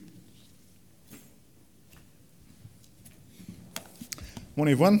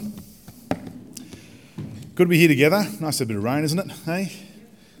Morning, everyone. Good to be here together. Nice to have a bit of rain, isn't it? Hey,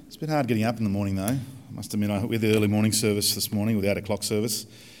 it's a bit hard getting up in the morning, though. I must admit, we had the early morning service this morning with the 8 o'clock service,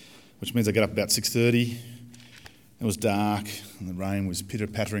 which means I got up about 6:30. It was dark, and the rain was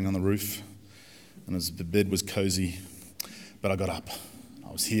pitter-pattering on the roof, and the bed was cosy. But I got up.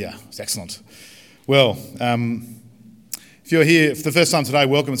 I was here. It was excellent. Well, if you're here for the first time today,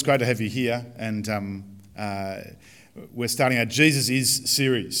 welcome. It's great to have you here, and we're starting our Jesus Is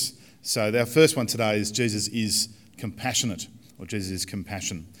series. So our first one today is Jesus is compassionate, or Jesus is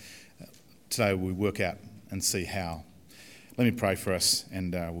compassion. Today we work out and see how. Let me pray for us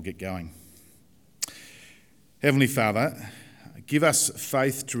and we'll get going. Heavenly Father, give us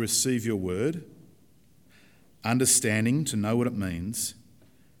faith to receive your word, understanding to know what it means,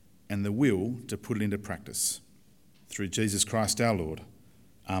 and the will to put it into practice. Through Jesus Christ our Lord.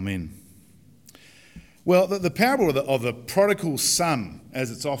 Amen. Well, the parable of the prodigal son, as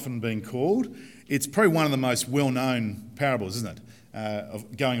it's often been called, it's probably one of the most well-known parables, isn't it?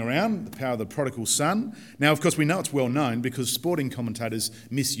 Of going around, the parable of the prodigal son. Now, of course, we know it's well-known because sporting commentators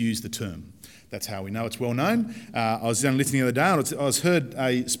misuse the term. That's how we know it's well-known. I was down listening the other day, and I heard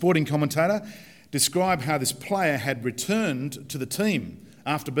a sporting commentator describe how this player had returned to the team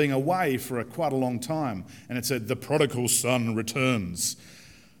after being away for quite a long time. And it said, the prodigal son returns.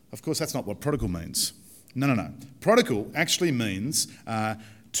 Of course, that's not what prodigal means. No. Prodigal actually means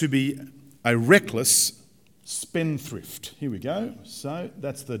to be a reckless spendthrift. Here we go. So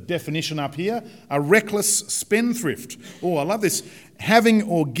that's the definition up here. A reckless spendthrift. Oh, I love this. Having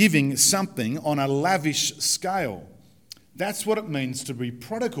or giving something on a lavish scale. That's what it means to be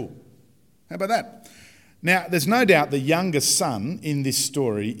prodigal. How about that? Now, there's no doubt the younger son in this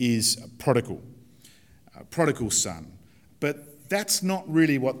story is prodigal son. But that's not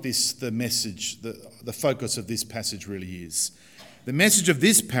really what the message, the focus of this passage really is. The message of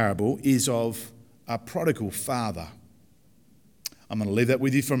this parable is of a prodigal father. I'm going to leave that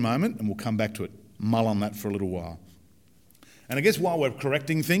with you for a moment and we'll come back to it. Mull on that for a little while. And I guess while we're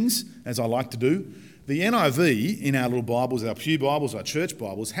correcting things, as I like to do, the NIV in our little Bibles, our pew Bibles, our church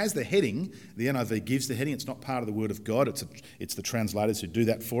Bibles, has the heading. The NIV gives the heading. It's not part of the Word of God. It's the translators who do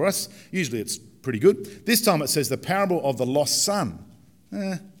that for us. Usually it's pretty good. This time it says the parable of the lost son.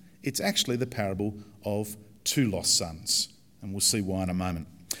 It's actually the parable of two lost sons. And we'll see why in a moment.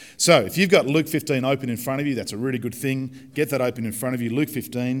 So if you've got Luke 15 open in front of you, that's a really good thing. Get that open in front of you, Luke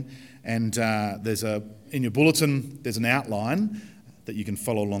 15. And in your bulletin, there's an outline that you can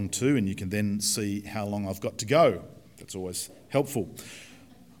follow along to, and you can then see how long I've got to go. That's always helpful.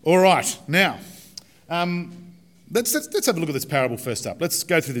 All right, now, let's have a look at this parable first up. Let's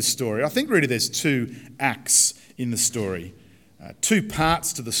go through this story. I think really there's two acts in the story, two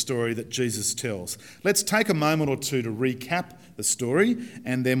parts to the story that Jesus tells. Let's take a moment or two to recap the story,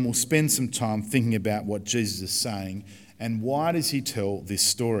 and then we'll spend some time thinking about what Jesus is saying and why does he tell this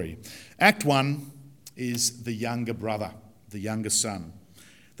story. Act 1 is the younger brother. The younger son.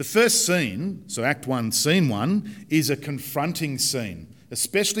 The first scene, so Act 1, Scene 1, is a confronting scene,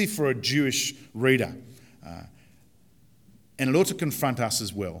 especially for a Jewish reader. And it ought to confront us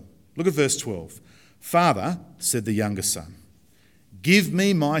as well. Look at verse 12. Father, said the younger son, give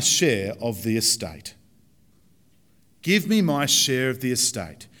me my share of the estate. Give me my share of the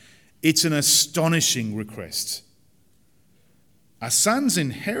estate. It's an astonishing request. A son's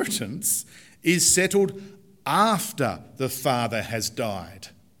inheritance is settled after the father has died.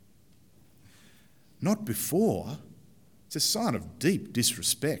 Not before. It's a sign of deep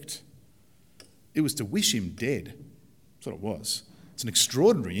disrespect. It was to wish him dead. That's what it was. It's an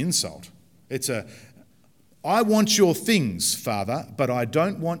extraordinary insult. It's I want your things, Father, but I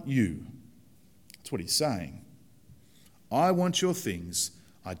don't want you. That's what he's saying. I want your things,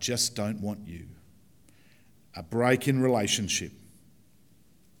 I just don't want you. A break in relationship.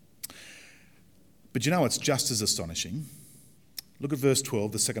 But you know it's just as astonishing? Look at verse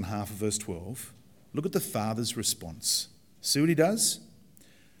 12, the second half of verse 12. Look at the father's response. See what he does?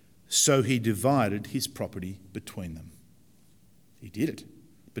 So he divided his property between them. He did it,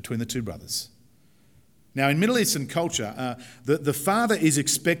 between the two brothers. Now in Middle Eastern culture, the father is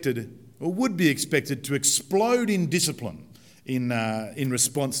expected, or would be expected, to explode in discipline in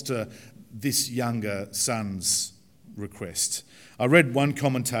response to this younger son's request. I read one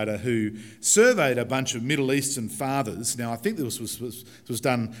commentator who surveyed a bunch of Middle Eastern fathers. Now, I think this was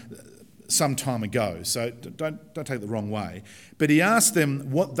done some time ago, so don't take it the wrong way. But he asked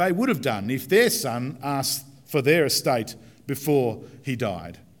them what they would have done if their son asked for their estate before he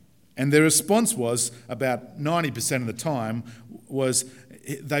died. And their response was, about 90% of the time, was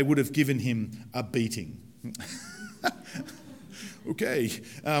they would have given him a beating. okay.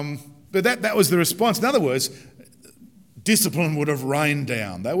 But that was the response. In other words, discipline would have rained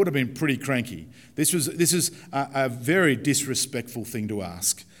down. They would have been pretty cranky. This is a very disrespectful thing to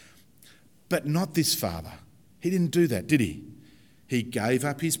ask. But not this father. He didn't do that, did he? He gave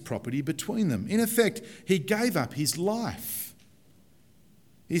up his property between them. In effect, he gave up his life.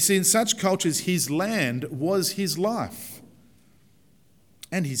 You see, in such cultures, his land was his life.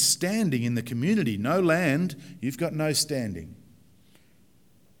 And his standing in the community. No land, you've got no standing.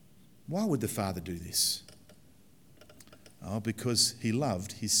 Why would the father do this? Oh, because he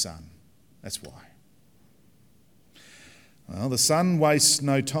loved his son. That's why. Well, the son wastes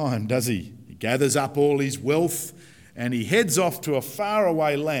no time, does he? He gathers up all his wealth and he heads off to a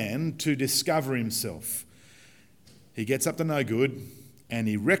faraway land to discover himself. He gets up to no good and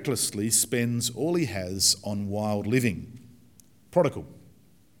he recklessly spends all he has on wild living. Prodigal.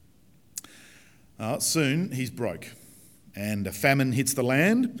 Soon he's broke and a famine hits the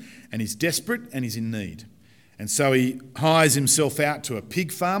land and he's desperate and he's in need. And so he hires himself out to a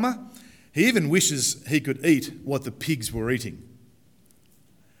pig farmer. He even wishes he could eat what the pigs were eating.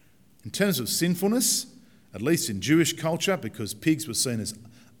 In terms of sinfulness, at least in Jewish culture, because pigs were seen as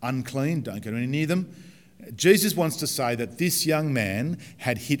unclean, don't go any near them, Jesus wants to say that this young man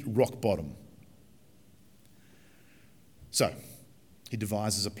had hit rock bottom. So, he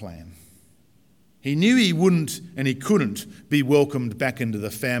devises a plan. He knew he wouldn't and he couldn't be welcomed back into the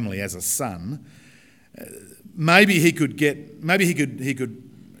family as a son. Maybe he could get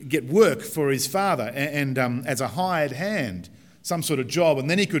work for his father and as a hired hand, some sort of job, and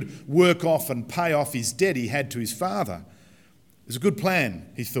then he could work off and pay off his debt he had to his father. It was a good plan,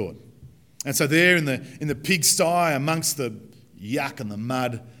 he thought. And so there in the pigsty amongst the yuck and the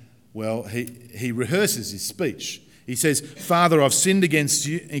mud, well, he rehearses his speech. He says, "Father, I've sinned against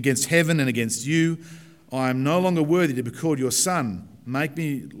you, against heaven and against you. I am no longer worthy to be called your son. Make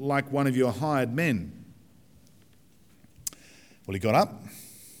me like one of your hired men." Well, he got up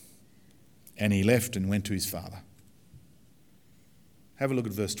and he left and went to his father. Have a look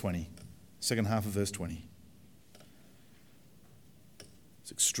at verse 20, second half of verse 20.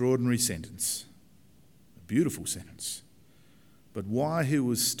 It's an extraordinary sentence, a beautiful sentence. But while he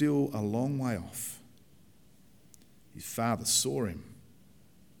was still a long way off, his father saw him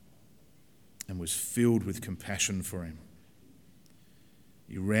and was filled with compassion for him.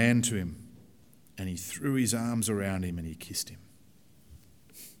 He ran to him and he threw his arms around him and he kissed him.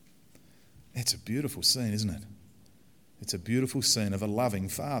 It's a beautiful scene, isn't it? It's a beautiful scene of a loving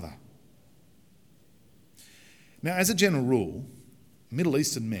father. Now, as a general rule, Middle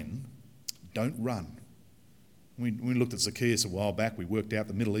Eastern men don't run. We looked at Zacchaeus a while back. We worked out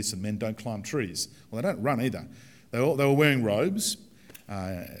the Middle Eastern men don't climb trees. Well, they don't run either. They were wearing robes,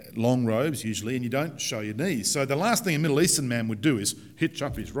 long robes usually, and you don't show your knees. So the last thing a Middle Eastern man would do is hitch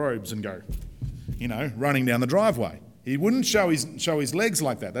up his robes and go, running down the driveway. He wouldn't show his legs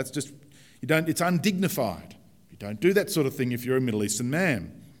like that. That's just, it's undignified. You don't do that sort of thing if you're a Middle Eastern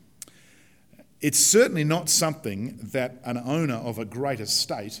man. It's certainly not something that an owner of a great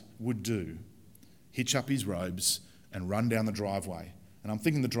estate would do. Hitch up his robes and run down the driveway. And I'm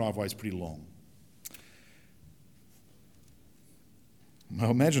thinking the driveway is pretty long.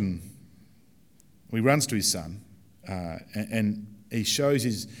 Well, imagine he runs to his son and he shows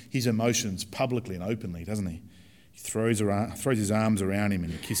his emotions publicly and openly, doesn't he? He throws his arms around him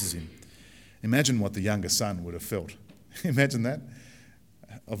and he kisses him. Imagine what the younger son would have felt. Imagine that.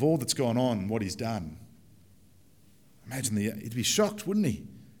 Of all that's gone on, what he's done. Imagine he'd be shocked, wouldn't he?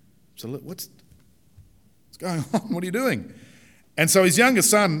 So what's going on? What are you doing? And so his younger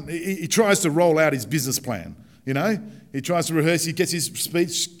son, he tries to roll out his business plan, He tries to rehearse, he gets his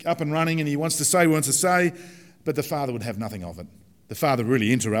speech up and running and he wants to say what he wants to say, but the father would have nothing of it. The father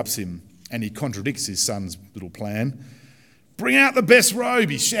really interrupts him and he contradicts his son's little plan. "Bring out the best robe,"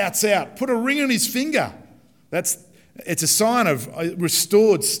 he shouts out. "Put a ring on his finger." It's a sign of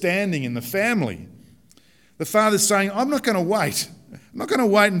restored standing in the family. The father's saying, I'm not going to wait. I'm not going to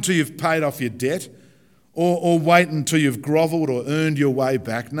wait until you've paid off your debt or wait until you've grovelled or earned your way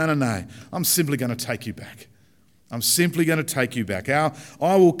back. No. I'm simply going to take you back. I'm simply going to take you back. I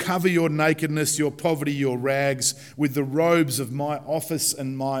will cover your nakedness, your poverty, your rags with the robes of my office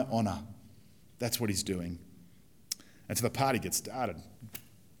and my honour. That's what he's doing. And so the party gets started.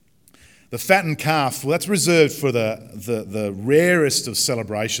 The fattened calf, well, that's reserved for the rarest of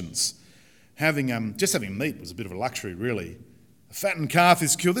celebrations. Just having meat was a bit of a luxury, really. A fattened calf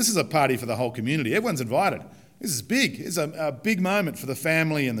is killed. This is a party for the whole community. Everyone's invited. This is big. It's a big moment for the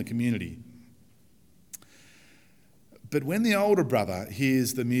family and the community. But when the older brother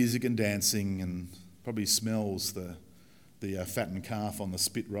hears the music and dancing and probably smells the fattened calf on the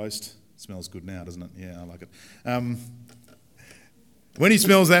spit roast. Smells good now, doesn't it? Yeah, I like it. When he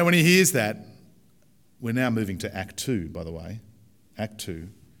smells that, when he hears that, we're now moving to Act 2, by the way. Act 2.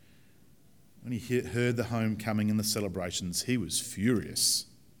 When he heard the homecoming and the celebrations, he was furious.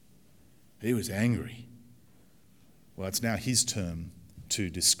 He was angry. Well, it's now his turn to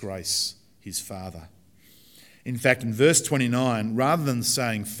disgrace his father. In fact, in verse 29, rather than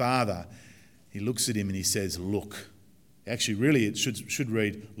saying father, he looks at him and he says, look. Actually, really, it should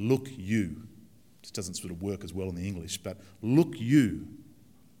read, look you. It doesn't sort of work as well in the English, but look you.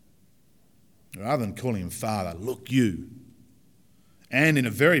 Rather than calling him father, look you. And in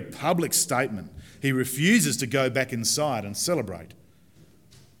a very public statement, he refuses to go back inside and celebrate.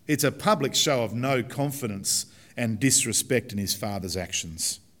 It's a public show of no confidence and disrespect in his father's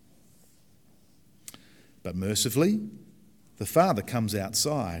actions. But mercifully, the father comes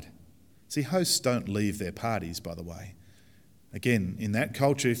outside. See, hosts don't leave their parties, by the way. Again, in that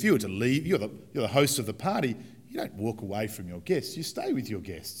culture, if you were to leave, you're the host of the party, you don't walk away from your guests, you stay with your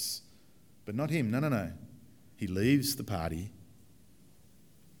guests. But not him, no. He leaves the party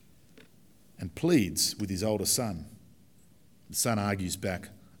and pleads with his older son. The son argues back,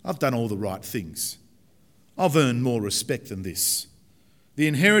 I've done all the right things. I've earned more respect than this. The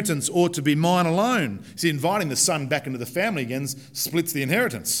inheritance ought to be mine alone. See, inviting the son back into the family again splits the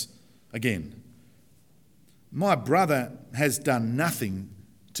inheritance again. My brother has done nothing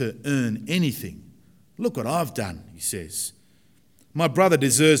to earn anything. Look what I've done, he says. My brother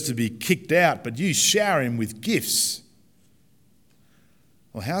deserves to be kicked out, but you shower him with gifts.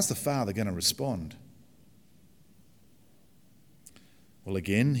 Well, how's the father going to respond? Well,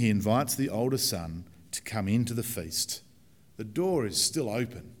 again, he invites the older son to come into the feast. The door is still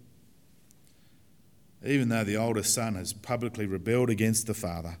open. Even though the older son has publicly rebelled against the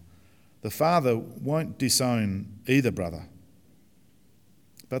father won't disown either brother.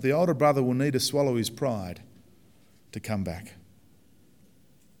 But the older brother will need to swallow his pride to come back.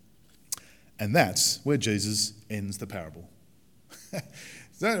 And that's where Jesus ends the parable.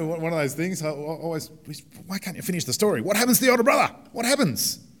 Is that one of those things? Why can't you finish the story? What happens to the older brother? What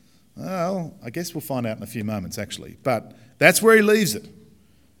happens? Well, I guess we'll find out in a few moments, actually. But that's where he leaves it.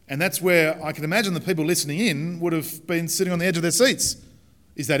 And that's where I can imagine the people listening in would have been sitting on the edge of their seats.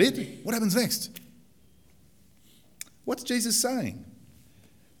 Is that it? What happens next? What's Jesus saying?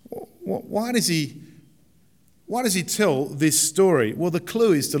 Why does he tell this story? Well, the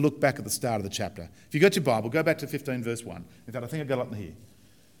clue is to look back at the start of the chapter. If you've got your Bible, go back to 15 verse 1. In fact, I think I got it up here.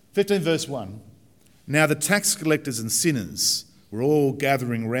 15 verse 1. Now the tax collectors and sinners were all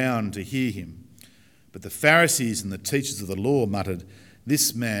gathering round to hear him. But the Pharisees and the teachers of the law muttered,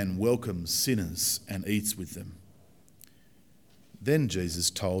 "This man welcomes sinners and eats with them." Then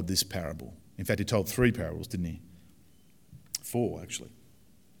Jesus told this parable. In fact, he told 3 parables, didn't he? 4, actually.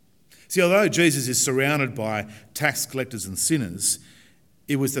 See, although Jesus is surrounded by tax collectors and sinners,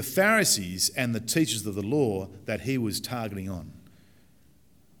 it was the Pharisees and the teachers of the law that he was targeting on.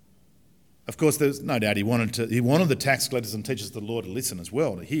 Of course, there's no doubt he wanted the tax collectors and teachers of the law to listen as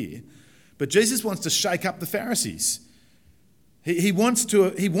well, to hear. But Jesus wants to shake up the Pharisees. He wants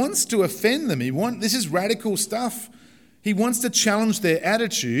to offend them. This is radical stuff. He wants to challenge their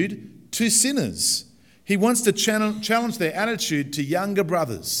attitude to sinners. He wants to challenge their attitude to younger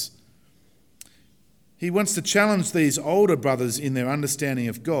brothers. He wants to challenge these older brothers in their understanding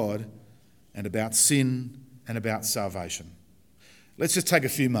of God and about sin and about salvation. Let's just take a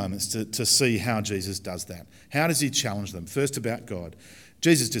few moments to see how Jesus does that. How does he challenge them? First, about God.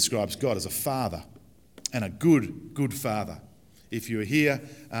 Jesus describes God as a father, and a good father. If you were here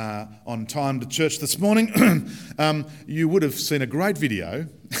on time to church this morning, you would have seen a great video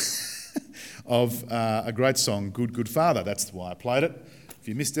of a great song, Good, Good Father. That's why I played it. If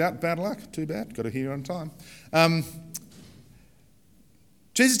you missed out, bad luck, too bad, got to hear on time.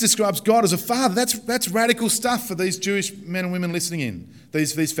 Jesus describes God as a father. That's radical stuff for these Jewish men and women listening in,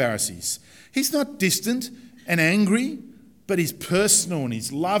 these Pharisees. He's not distant and angry, but he's personal and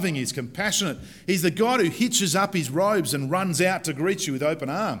he's loving, he's compassionate. He's the God who hitches up his robes and runs out to greet you with open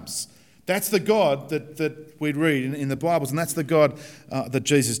arms. That's the God that we'd read in the Bibles, and that's the God that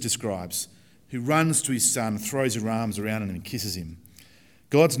Jesus describes, who runs to his son, throws his arms around him and kisses him.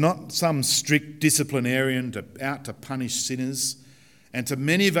 God's not some strict disciplinarian out to punish sinners. And to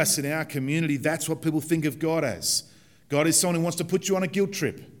many of us in our community, that's what people think of God as. God is someone who wants to put you on a guilt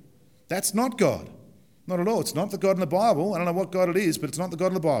trip. That's not God. Not at all. It's not the God in the Bible. I don't know what God it is, but it's not the God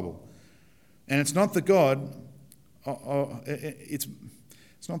in the Bible. And it's not the God, it's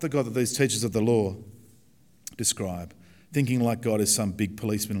not the God that these teachers of the law describe, thinking like God is some big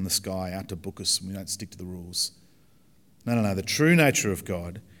policeman in the sky out to book us and we don't stick to the rules. No. The true nature of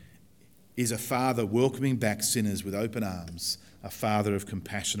God is a father welcoming back sinners with open arms, a father of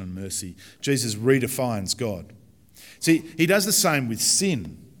compassion and mercy. Jesus redefines God. See, he does the same with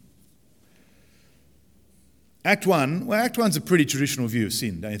sin. Act 1's a pretty traditional view of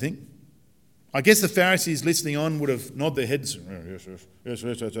sin, don't you think? I guess the Pharisees listening on would have nodded their heads. Yes,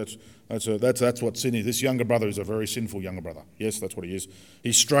 that's what sin is. This younger brother is a very sinful younger brother. Yes, that's what he is.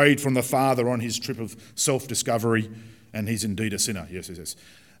 He strayed from the Father on his trip of self-discovery, and he's indeed a sinner. Yes.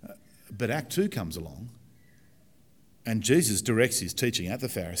 But Act 2 comes along, and Jesus directs his teaching at the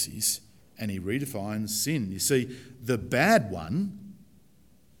Pharisees, and he redefines sin. You see, the bad one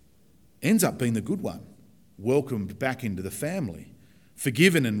ends up being the good one, welcomed back into the family,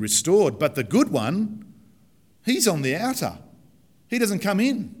 forgiven and restored. But the good one, he's on the outer. He doesn't come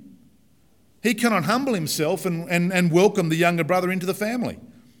in. He cannot humble himself and welcome the younger brother into the family.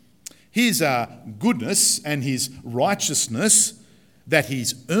 His goodness and his righteousness that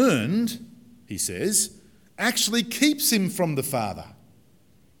he's earned, he says, actually keeps him from the Father.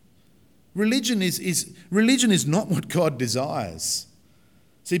 Religion is not what God desires.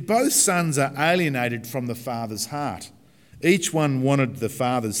 See, both sons are alienated from the Father's heart. Each one wanted the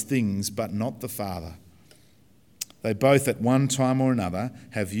Father's things, but not the Father. They both at one time or another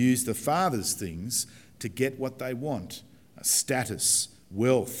have used the Father's things to get what they want: status,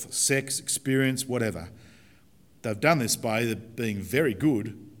 wealth, sex, experience, whatever. They've done this by either being very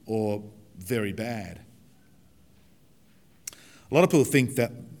good or very bad. A lot of people think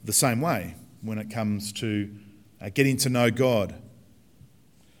that the same way when it comes to getting to know God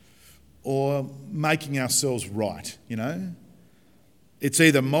or making ourselves right, you know. It's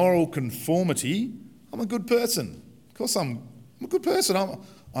either moral conformity. I'm a good person. Of course I'm a good person.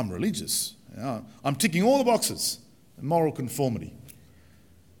 I'm religious. You know, I'm ticking all the boxes. Moral conformity.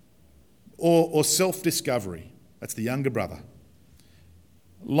 Or self-discovery. That's the younger brother.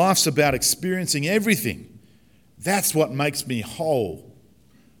 Life's about experiencing everything. That's what makes me whole.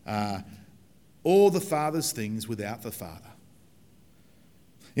 All the Father's things without the Father.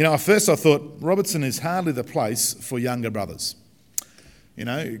 You know, at first I thought Robertson is hardly the place for younger brothers. You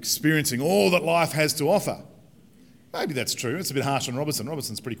know, experiencing all that life has to offer. Maybe that's true. It's a bit harsh on Robertson.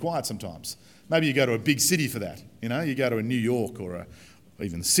 Robertson's pretty quiet sometimes. Maybe you go to a big city for that. You know, you go to a New York or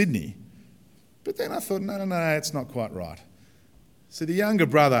even Sydney. But then I thought, no, it's not quite right. So the younger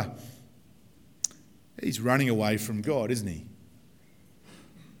brother, he's running away from God, isn't he?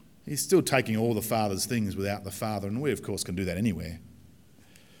 He's still taking all the Father's things without the Father, and we, of course, can do that anywhere.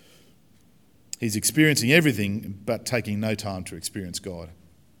 He's experiencing everything but taking no time to experience God.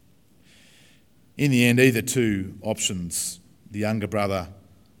 In the end, either two options, the younger brother,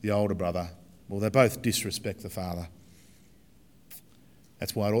 the older brother, well, they both disrespect the Father.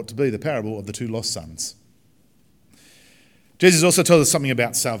 That's why it ought to be the parable of the two lost sons. Jesus also tells us something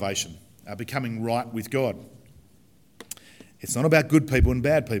about salvation, becoming right with God. It's not about good people and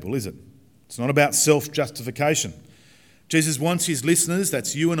bad people, is it? It's not about self-justification. Jesus wants his listeners,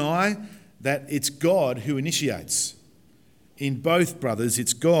 that's you and I, that it's God who initiates. In both brothers,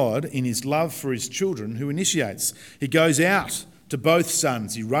 it's God, in his love for his children, who initiates. He goes out to both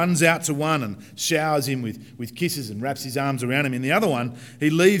sons. He runs out to one and showers him with kisses and wraps his arms around him. In the other one, he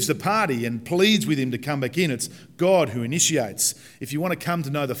leaves the party and pleads with him to come back in. It's God who initiates. If you want to come to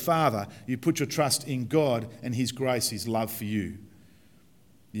know the Father, you put your trust in God and his grace, his love for you.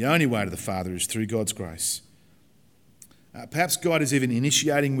 The only way to the Father is through God's grace. Perhaps God is even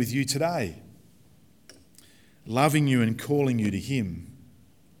initiating with you today, loving you and calling you to him.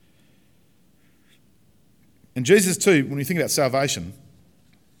 And Jesus too, when we think about salvation,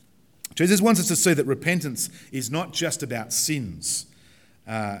 Jesus wants us to see that repentance is not just about sins.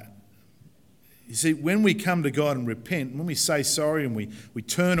 You see, when we come to God and repent, when we say sorry and we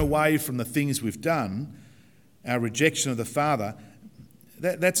turn away from the things we've done, our rejection of the Father,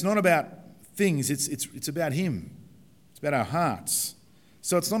 that's not about things, it's about him. It's about our hearts.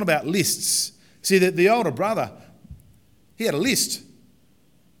 So it's not about lists. See, the older brother, he had a list,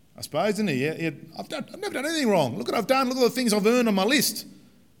 I suppose, didn't he? I've never done anything wrong. Look what I've done. Look at all the things I've earned on my list.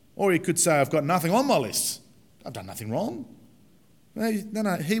 Or he could say, I've got nothing on my list. I've done nothing wrong.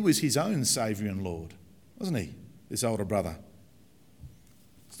 No, he was his own Saviour and Lord, wasn't he, this older brother?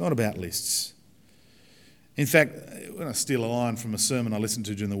 It's not about lists. In fact, when I steal a line from a sermon I listened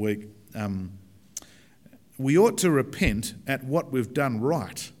to during the week, we ought to repent at what we've done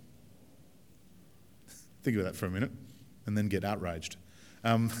right. Think about that for a minute and then get outraged.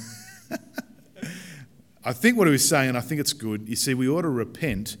 I think what he was saying, and I think it's good, you see, we ought to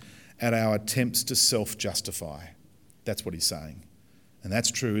repent at our attempts to self-justify. That's what he's saying. And that's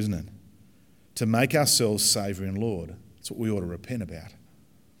true, isn't it? To make ourselves Saviour and Lord. It's what we ought to repent about.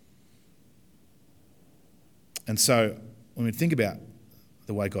 And so when we think about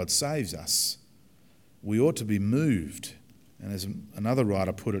the way God saves us, we ought to be moved. And as another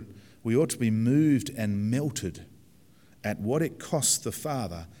writer put it, we ought to be moved and melted at what it costs the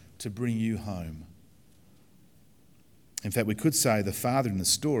Father to bring you home. In fact, we could say the Father in the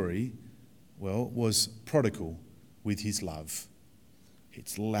story, was prodigal with his love.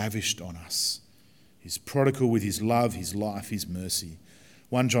 It's lavished on us. He's prodigal with his love, his life, his mercy.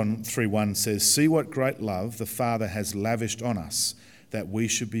 1 John 3:1 says, "See what great love the Father has lavished on us, that we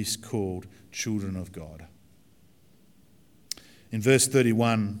should be called children of God." In verse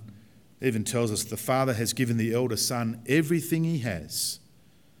 31, it even tells us the Father has given the elder son everything he has.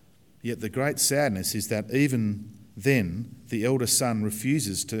 Yet the great sadness is that even then the elder son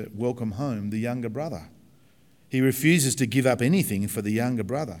refuses to welcome home the younger brother. He refuses to give up anything for the younger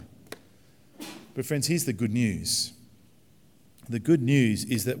brother. But friends, here's the good news. The good news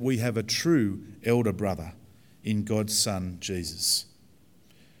is that we have a true elder brother in God's Son, Jesus.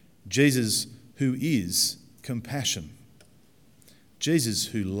 Jesus who is compassion. Jesus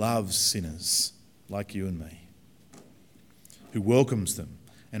who loves sinners like you and me. Who welcomes them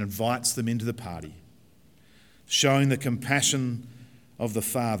and invites them into the party. Showing the compassion of the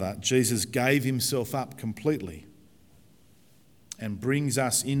Father, Jesus gave himself up completely and brings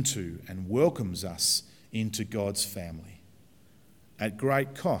us into and welcomes us into God's family. At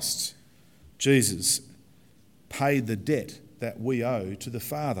great cost, Jesus paid the debt that we owe to the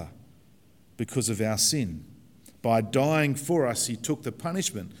Father because of our sin. By dying for us, he took the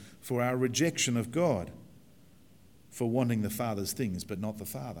punishment for our rejection of God, for wanting the Father's things but not the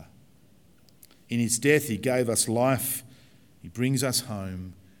Father. In his death, he gave us life, he brings us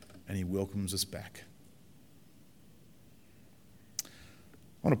home, and he welcomes us back.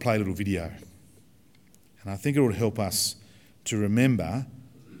 I want to play a little video, and I think it will help us to remember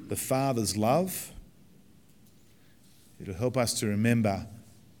the Father's love. It'll help us to remember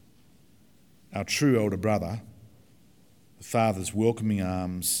our true older brother, the Father's welcoming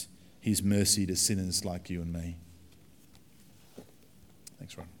arms, his mercy to sinners like you and me.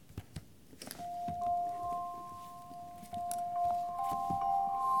 Thanks, Ron.